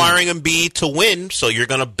 you're acquiring Embiid to win, so you're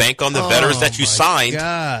going to bank on the veterans that you signed.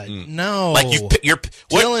 God, no. Like you're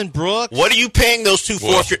Dylan Brooks. What are you paying those two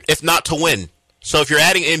for if not to win? So if you're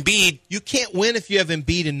adding Embiid, you can't win if you have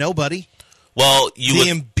Embiid and nobody. Well,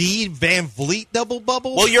 Embiid Van Vliet double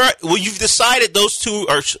bubble. Well, you've decided those two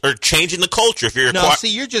are changing the culture. If you're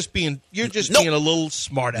you're just being a little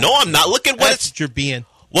smart. No, I'm not. Look at what you're being.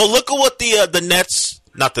 Well, look at what the Nets,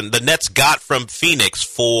 the Nets got from Phoenix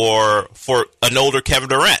for an older Kevin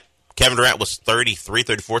Durant. Kevin Durant was 33,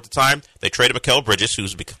 34 at the time. They traded Mikal Bridges, who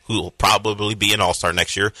will probably be an All-Star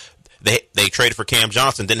next year. They traded for Cam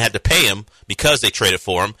Johnson, didn't have to pay him because they traded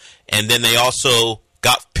for him, and then they also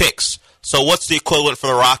got picks. So what's the equivalent for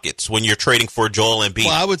the Rockets when you're trading for Joel Embiid?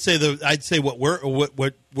 Well, I'd say what we're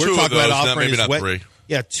two talking about offering maybe is not three.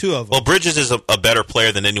 Yeah, two of them. Well, Bridges is a better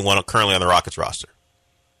player than anyone currently on the Rockets roster.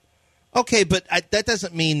 Okay, but that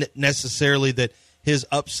doesn't mean necessarily that his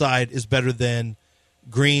upside is better than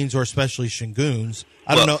Green's or especially Şengün's.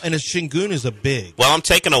 I don't know. And Şengün is a big. Well, I'm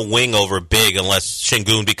taking a wing over big unless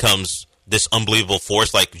Şengün becomes this unbelievable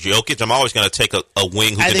force like Jokic. I'm always going to take a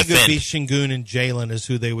wing who can defend. I think it would be Şengün and Jalen is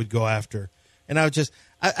who they would go after. And I would just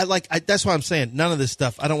that's why I'm saying none of this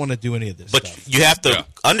stuff. I don't want to do any of this but stuff. You have to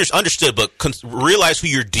understood, but realize who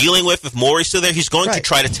you're dealing with. If Morey's still there, he's going to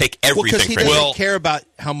try to take everything because he from you. doesn't care about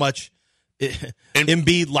how much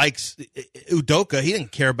Embiid likes Udoka. He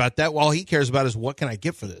didn't care about that. All he cares about is what can I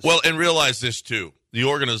get for this. Well, and realize this too. The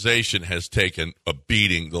organization has taken a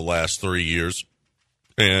beating the last 3 years,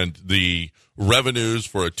 and the revenues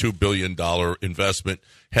for a $2 billion investment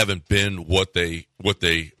haven't been what they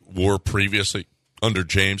were previously under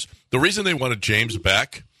James. The reason they wanted James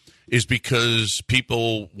back is because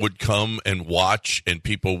people would come and watch, and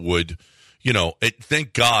people would,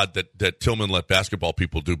 thank God that Tillman let basketball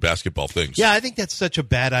people do basketball things. Yeah, I think that's such a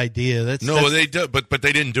bad idea. They do, but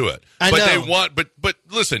they didn't do it. I know. But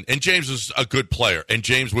listen, and James is a good player, and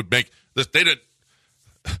James would make this. They didn't.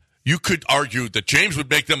 You could argue that James would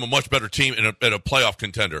make them a much better team and a playoff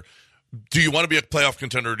contender. Do you want to be a playoff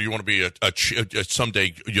contender, or do you want to be a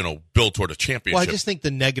someday, build toward a championship? Well, I just think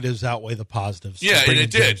the negatives outweigh the positives. Yeah, and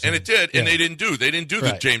it did, and they didn't do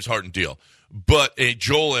the James Harden deal. But a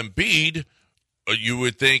Joel Embiid, you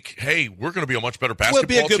would think, hey, we're going to be a much better basketball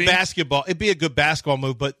team. It'd be a good basketball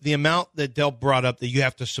move, but the amount that Del brought up that you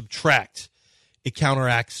have to subtract, it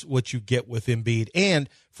counteracts what you get with Embiid. And,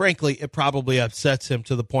 frankly, it probably upsets him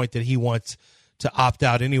to the point that he wants to opt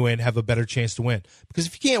out anyway and have a better chance to win. Because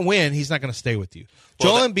if you can't win, he's not going to stay with you.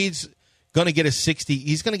 Joel Embiid's going to get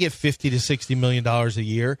he's going to get $50 to $60 million a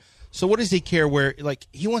year. So what does he care where,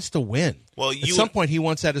 he wants to win. Well, at some point he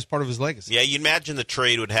wants that as part of his legacy. Yeah, you imagine the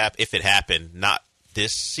trade would happen, if it happened, not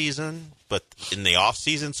this season, but in the off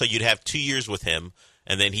season. So you'd have 2 years with him,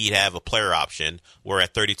 and then he'd have a player option where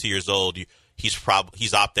at 32 years old, he's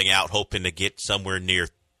opting out, hoping to get somewhere near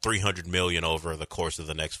 $300 million over the course of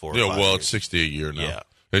the next 4 or 5 years. It's 60 a year now. Yeah.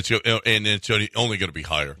 It's only going to be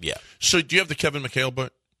higher. Yeah. So do you have the Kevin McHale?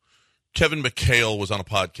 But Kevin McHale was on a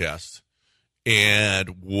podcast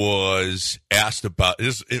and was asked about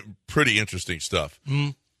pretty interesting stuff. Mm-hmm.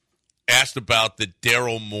 Asked about the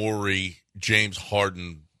Daryl Morey James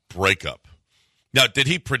Harden breakup. Now, did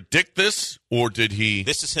he predict this, or did he?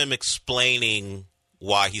 This is him explaining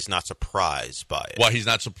why he's not surprised by it. Why he's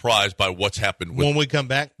not surprised by what's happened. When we come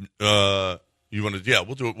back? You want to? Yeah,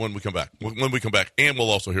 we'll do it when we come back. When we come back, and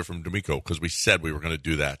we'll also hear from D'Amico because we said we were going to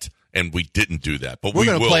do that, and we didn't do that. But we're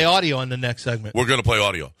going to play audio in the next segment. We're going to play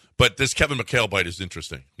audio. But this Kevin McHale bite is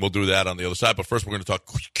interesting. We'll do that on the other side. But first, we're going to talk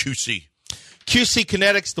QC. QC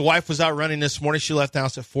Kinetics. The wife was out running this morning. She left the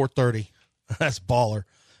house at 4:30. That's baller.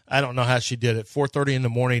 I don't know how she did it. 4:30 in the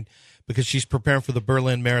morning. Because she's preparing for the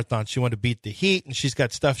Berlin Marathon. She wanted to beat the heat, and she's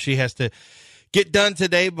got stuff she has to get done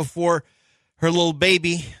today before her little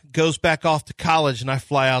baby goes back off to college, and I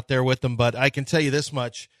fly out there with them. But I can tell you this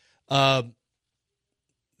much. QC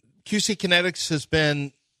Kinetics has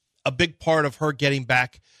been a big part of her getting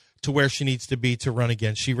back to where she needs to be to run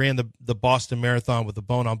again. She ran the Boston Marathon with a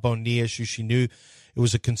bone-on-bone knee issue. She knew it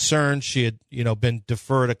was a concern. She had been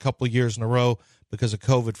deferred a couple of years in a row because of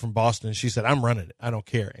COVID from Boston. And she said, I'm running it. I don't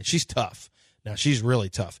care. And she's tough. Now, she's really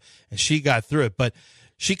tough. And she got through it. But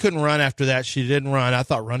she couldn't run after that. She didn't run. I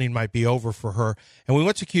thought running might be over for her. And we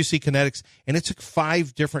went to QC Kinetics, and it took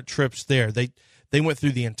 5 different trips there. They went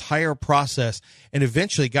through the entire process and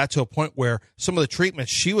eventually got to a point where some of the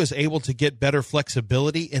treatments, she was able to get better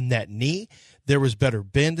flexibility in that knee. There was better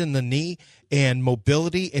bend in the knee and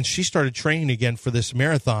mobility. And she started training again for this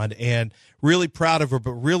marathon, and really proud of her,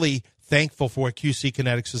 but really thankful for what QC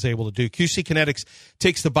Kinetics is able to do. QC Kinetics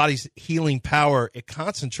takes the body's healing power, it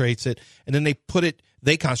concentrates it, and then they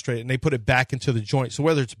concentrate it and they put it back into the joint. So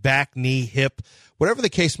whether it's back, knee, hip, whatever the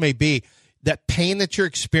case may be, that pain that you're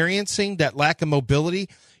experiencing, that lack of mobility,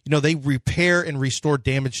 they repair and restore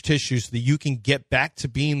damaged tissues so that you can get back to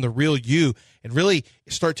being the real you and really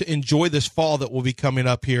start to enjoy this fall that will be coming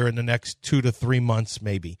up here in the next 2 to 3 months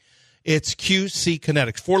maybe. It's QC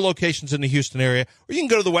Kinetics, 4 locations in the Houston area, or you can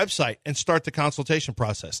go to the website and start the consultation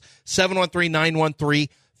process,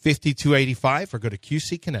 713-913-5285, or go to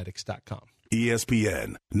QCkinetics.com.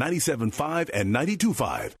 ESPN 97.5 and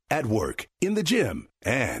 92.5 at work, in the gym,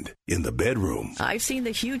 and in the bedroom. I've seen the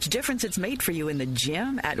huge difference it's made for you in the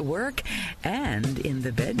gym, at work, and in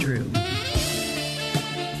the bedroom.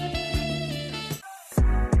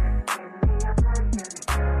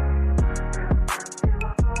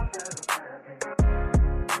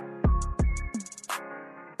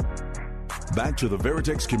 Back to the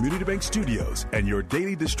Veritex Community Bank Studios and your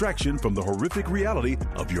daily distraction from the horrific reality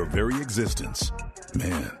of your very existence.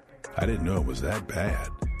 Man, I didn't know it was that bad.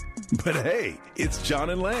 But hey, it's John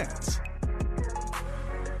and Lance.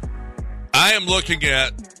 I am looking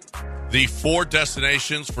at the 4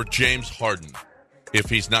 destinations for James Harden if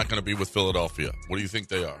he's not going to be with Philadelphia. What do you think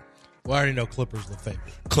they are? Well, I already know Clippers are the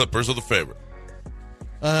favorite. Clippers are the favorite.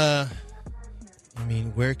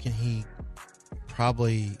 Where can he...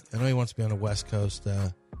 Probably, I know he wants to be on the West Coast.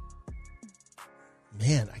 I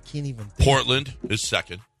can't even think. Portland is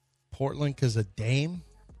second. Portland because of Dame?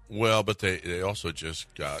 Well, but they also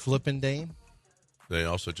just got... Flipping Dame? They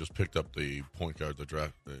also just picked up the point guard, the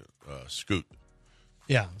draft, Scoot.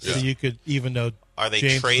 Yeah, so you could, even though... Are they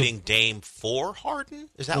James trading Dame for Harden?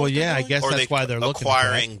 Is that what I guess that's why they're looking at that.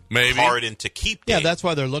 Acquiring Harden to keep Dame? Yeah, that's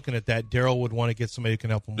why they're looking at that. Daryl would want to get somebody who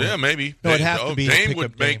can help him with. Yeah, maybe. No, it'd have to be Dame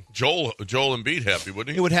would make Joel Embiid happy,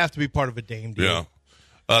 wouldn't he? It would have to be part of a Dame deal.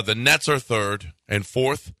 Yeah. The Nets are third, and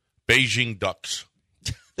fourth, Beijing Ducks.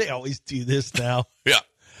 They always do this now. Yeah.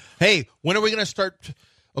 Hey, when are we going to start?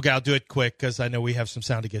 Okay, I'll do it quick because I know we have some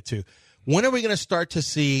sound to get to. When are we going to start to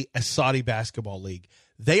see a Saudi basketball league?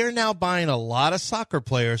 They are now buying a lot of soccer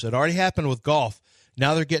players. It already happened with golf.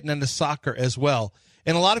 Now they're getting into soccer as well.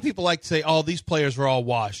 And a lot of people like to say, oh, these players are all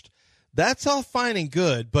washed. That's all fine and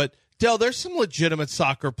good. But, Del, there's some legitimate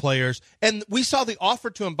soccer players. And we saw the offer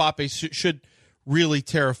to Mbappe should really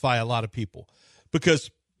terrify a lot of people.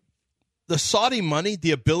 Because the Saudi money,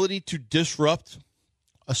 the ability to disrupt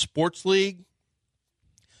a sports league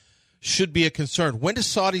should be a concern. When does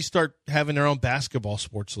Saudi start having their own basketball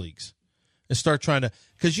sports leagues and start trying to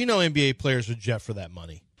 – because NBA players would jet for that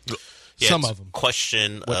money. Yeah, some of them.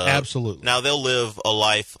 Question. Absolutely. Now, they'll live a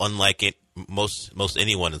life unlike most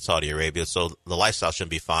anyone in Saudi Arabia, so the lifestyle should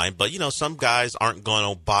be fine. But, some guys aren't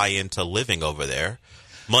going to buy into living over there.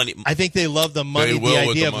 Money. I think they love the money, the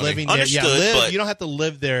idea of living there. Understood, but you don't have to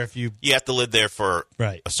live there if you... You have to live there for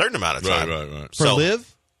a certain amount of time. Right. For live?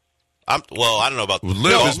 I don't know about...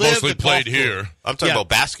 Live is mostly played here. I'm talking about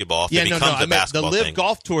basketball. If it becomes a basketball the thing. Live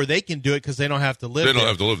Golf Tour, they can do it because they don't have to live there. They don't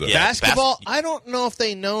have to live there. Yeah, basketball, I don't know if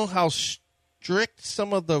they know how strict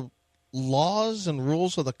some of the laws and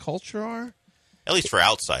rules of the culture are. At least for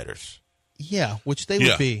outsiders. Yeah, which they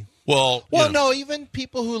would be. Well, no, even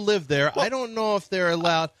people who live there, I don't know if they're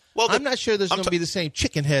allowed. I'm not sure there's going to be the same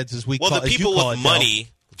chicken heads as we call it. Well, the people with money,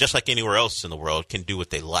 just like anywhere else in the world, can do what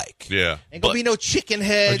they like. Yeah. Ain't going to be no chicken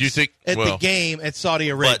heads the game at Saudi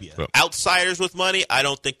Arabia. But outsiders with money, I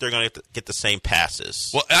don't think they're going to get the same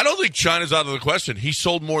passes. Well, I don't think China's out of the question. He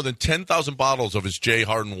sold more than 10,000 bottles of his J.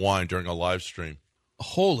 Harden wine during a live stream.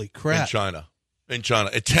 Holy crap. In China.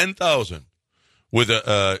 At 10,000 with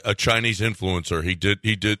a Chinese influencer.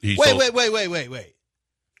 Wait.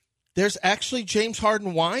 There's actually James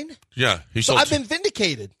Harden wine? Yeah. I've been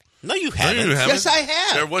vindicated. No, you haven't. Yes, I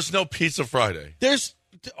have. There was no Pizza Friday.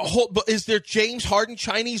 Is there James Harden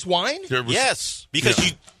Chinese wine? Yes,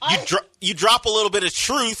 because you drop a little bit of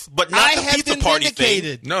truth, but not the pizza party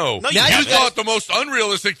thing. No, you thought the most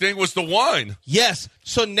unrealistic thing was the wine. Yes.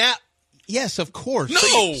 So now, yes, of course.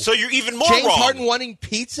 No. So you're even more James wrong. Harden wanting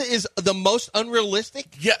pizza is the most unrealistic?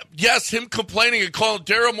 Yeah. Yes, him complaining and calling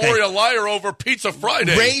Daryl Morey a liar over Pizza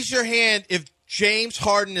Friday. Raise your hand if James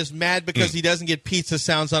Harden is mad because he doesn't get pizza.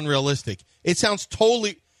 Sounds unrealistic. It sounds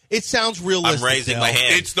realistic. I'm raising my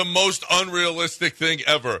hand. It's the most unrealistic thing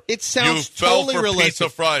ever. It sounds you totally fell for realistic. Pizza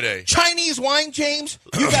Friday. Chinese wine, James?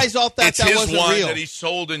 You guys all thought that wasn't real. It's his wine that he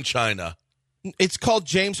sold in China. It's called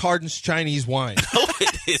James Harden's Chinese wine. No,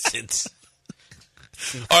 it isn't.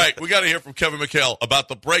 All right, we got to hear from Kevin McHale about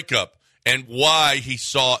the breakup and why he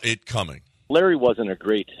saw it coming. Larry wasn't a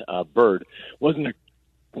great wasn't a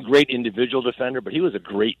great individual defender, but he was a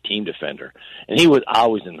great team defender. And he was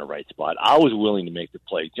always in the right spot, always willing to make the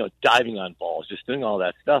play, diving on balls, just doing all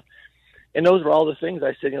that stuff. And those were all the things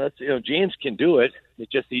I said, James can do it.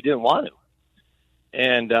 It's just he didn't want to.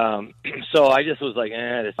 And so I just was like,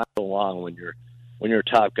 it's not so long when your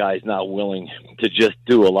top guy's not willing to just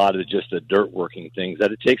do a lot of just the dirt working things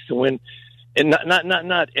that it takes to win, and not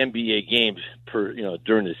NBA games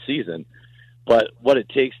during the season, but what it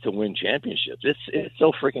takes to win championships. It's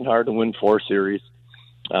so freaking hard to win 4 series,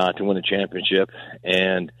 to win a championship,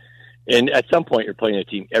 and at some point you're playing a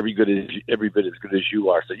team every bit as good as you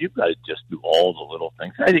are. So you've got to just do all the little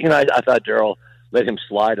things. I thought Daryl let him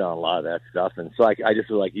slide on a lot of that stuff, and so I just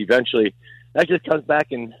feel like eventually that just comes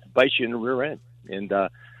back and bites you in the rear end. And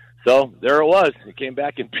so there it was. It came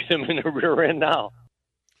back and beat him in the rear end now.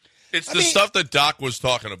 It's the stuff that Doc was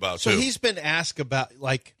talking about, too. So he's been asked about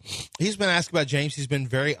James. He's been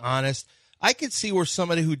very honest. I could see where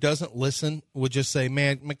somebody who doesn't listen would just say,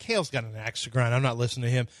 man, McHale's got an axe to grind. I'm not listening to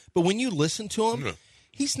him. But when you listen to him,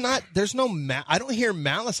 he's not – there's no I don't hear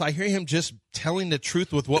malice. I hear him just telling the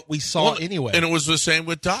truth with what we saw anyway. And it was the same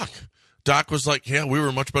with Doc. Doc was like, we were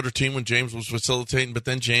a much better team when James was facilitating, but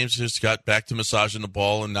then James just got back to massaging the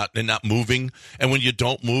ball and not moving. And when you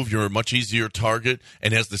don't move, you're a much easier target.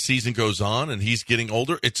 And as the season goes on and he's getting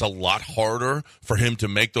older, it's a lot harder for him to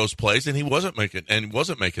make those plays. And he wasn't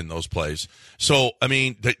making those plays. So, I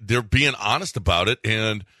mean, they're being honest about it.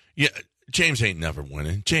 And James ain't never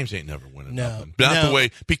winning. Nothing. Not the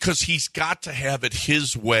way, because he's got to have it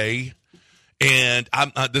his way. And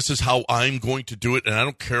this is how I'm going to do it, and I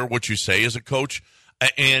don't care what you say as a coach.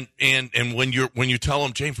 And when you tell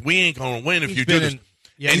him, James, we ain't going to win if you do this.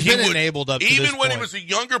 Yeah, he's been enabled up to this even when point. he was a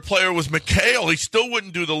younger player with McHale, he still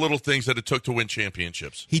wouldn't do the little things that it took to win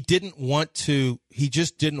championships. He didn't want to. He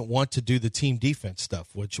just didn't want to do the team defense stuff,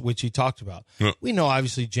 which he talked about. Yeah. We know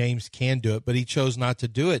obviously James can do it, but he chose not to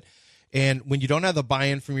do it. And when you don't have the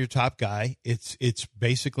buy-in from your top guy, it's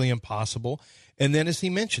basically impossible. And then, as he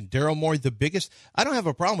mentioned, Daryl Morey, the biggest – I don't have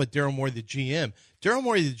a problem with Daryl Morey, the GM. Daryl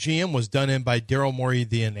Morey, the GM, was done in by Daryl Morey,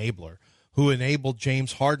 the enabler, who enabled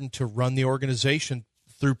James Harden to run the organization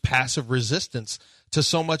through passive resistance to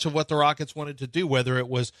so much of what the Rockets wanted to do, whether it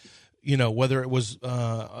was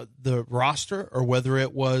the roster or whether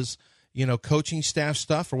it was, coaching staff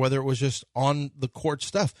stuff or whether it was just on the court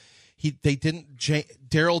stuff.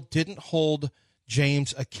 Daryl didn't hold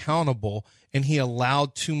James accountable, and he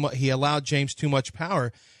allowed James too much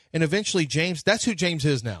power. And eventually James, that's who James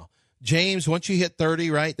is now. James, once you hit 30,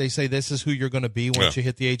 right, they say this is who you're going to be once you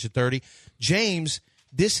hit the age of 30. James,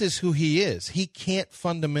 this is who he is. He can't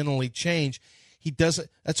fundamentally change. He doesn't.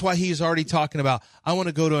 That's why he's already talking about, I want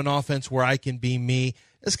to go to an offense where I can be me.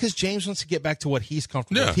 It's because James wants to get back to what he's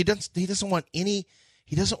comfortable with. He doesn't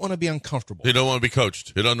want to be uncomfortable. He don't want to be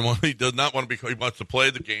coached. He does not want to be. He wants to play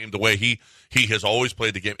the game the way he has always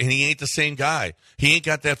played the game, and he ain't the same guy. He ain't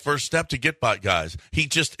got that first step to get by guys. He's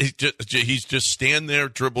just stand there,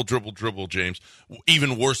 dribble, James.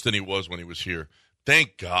 Even worse than he was when he was here.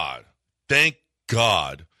 Thank God the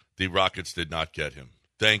Rockets did not get him.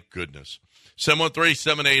 Thank goodness.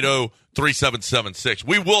 713-780-3776.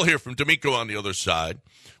 We will hear from D'Amico on the other side.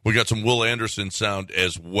 We got some Will Anderson sound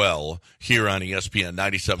as well here on ESPN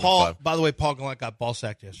 97.5. By the way, Paul Gallant got ball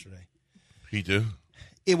sacked yesterday. He did?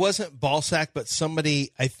 It wasn't ball sack, but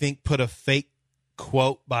somebody, I think, put a fake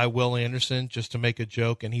quote by Will Anderson just to make a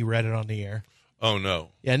joke, and he read it on the air. Oh, no.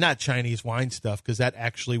 Yeah, not Chinese wine stuff, because that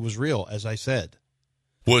actually was real, as I said.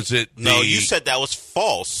 Was it No, you said that was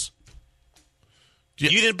false. You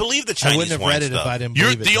didn't believe the Chinese wine stuff. I wouldn't have read it if I didn't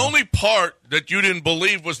believe it. The only part that you didn't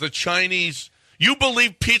believe was the Chinese. You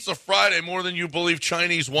believe Pizza Friday more than you believe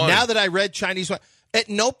Chinese wine. Now that I read Chinese wine, at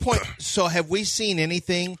no point. So have we seen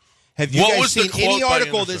anything? Have you guys seen any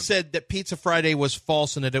article that said that Pizza Friday was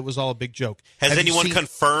false and that it was all a big joke? Has anyone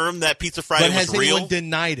confirmed that Pizza Friday was real? But has anyone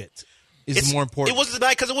denied it? Is more important. It wasn't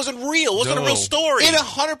denied because it wasn't real. It wasn't a real story. It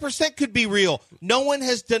 100% could be real. No one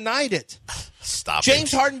has denied it. Stop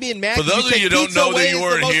James Harden being mad. For those of you who don't know that you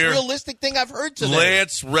weren't here, the most realistic thing I've heard today.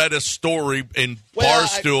 Lance read a story in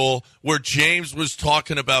Barstool where James was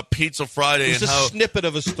talking about Pizza Friday and how a snippet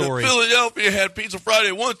of a story. Philadelphia had Pizza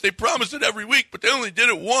Friday once. They promised it every week, but they only did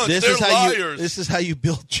it once. They're liars. This is how you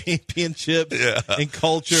build championships and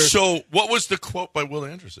culture. So, what was the quote by Will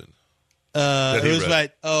Anderson? It was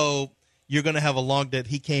like, you're going to have a long day.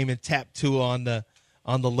 He came and tapped two on the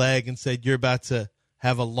leg and said, you're about to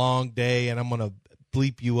have a long day, and I'm going to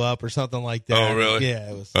bleep you up or something like that. Oh, really? Yeah.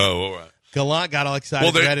 It was. Oh, all right. Gallant got all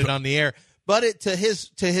excited, read it on the air. But to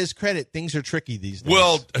his credit, things are tricky these days.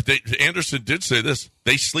 Well, Anderson did say this.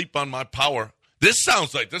 They sleep on my power. This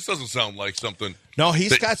doesn't sound like something. No,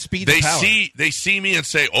 he's got speed and power. They see me and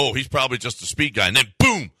say, oh, he's probably just a speed guy. And then,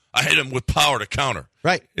 boom, I hit him with power to counter.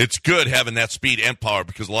 Right. It's good having that speed and power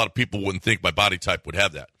because a lot of people wouldn't think my body type would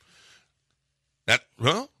have that.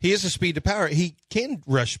 He is a speed to power. He can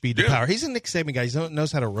rush speed to power. He's a Nick Saban guy. He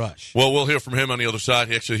knows how to rush. Well, we'll hear from him on the other side.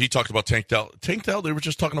 He talked about Tank Dell. Tank Dell, they were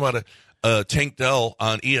just talking about Tank Dell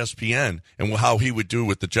on ESPN and how he would do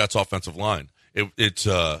with the Jets' offensive line. No,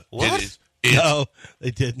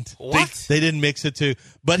 they didn't. What? They didn't mix it too.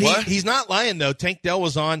 But he's not lying, though. Tank Dell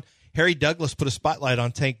was on. Harry Douglas put a spotlight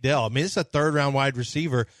on Tank Dell. I mean, it's a third-round wide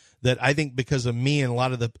receiver that I think because of me and a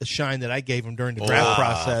lot of the shine that I gave him during the draft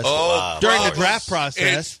process. The draft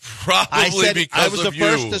process, I said I was the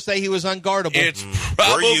first to say he was unguardable. It's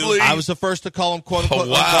probably. I was the first to call him quote-unquote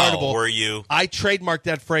unguardable. Were you? I trademarked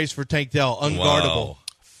that phrase for Tank Dell, unguardable. Wow.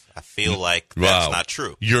 I feel like that's not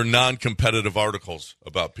true. Your non-competitive articles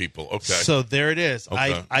about people. Okay. So there it is.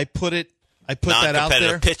 Okay. I put that out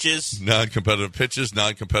there. Non-competitive pitches,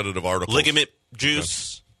 non-competitive articles. Ligament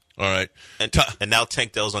juice. Okay. All right. And now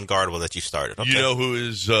Tank Dell's unguardable that you started. Okay. You know who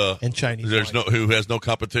is and Chinese who has no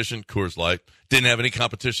competition? Coors Light. Didn't have any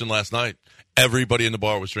competition last night. Everybody in the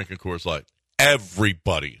bar was drinking Coors Light.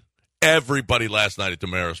 Everybody last night at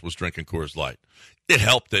Damaris was drinking Coors Light. It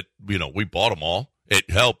helped that we bought them all. It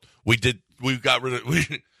helped. We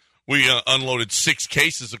unloaded 6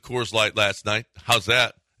 cases of Coors Light last night. How's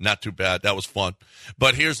that? Not too bad. That was fun.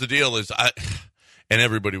 But here's the deal: and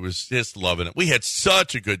everybody was just loving it. We had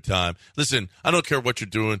such a good time. Listen, I don't care what you're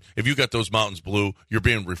doing. If you got those mountains blue, you're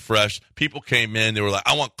being refreshed. People came in. They were like,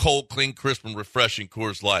 I want cold, clean, crisp, and refreshing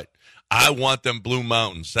Coors Light. I want them blue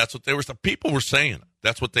mountains. That's what people were saying.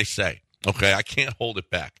 That's what they say. Okay, I can't hold it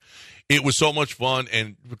back. It was so much fun,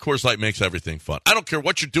 and Coors Light makes everything fun. I don't care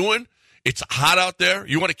what you're doing. It's hot out there.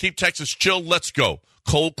 You want to keep Texas chill? Let's go.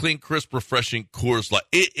 Cold, clean, crisp, refreshing Coors Light.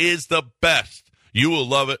 It is the best. You will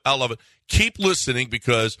love it. I'll love it. Keep listening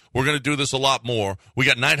because we're going to do this a lot more. We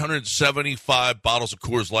got 975 bottles of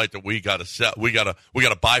Coors Light that we got to sell. We got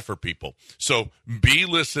to buy for people. So be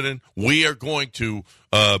listening. We are going to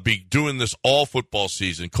be doing this all football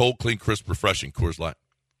season. Cold, clean, crisp, refreshing Coors Light.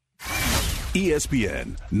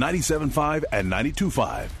 ESPN 97.5 and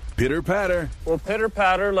 92.5. Pitter patter. Well, pitter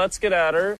patter, let's get at her.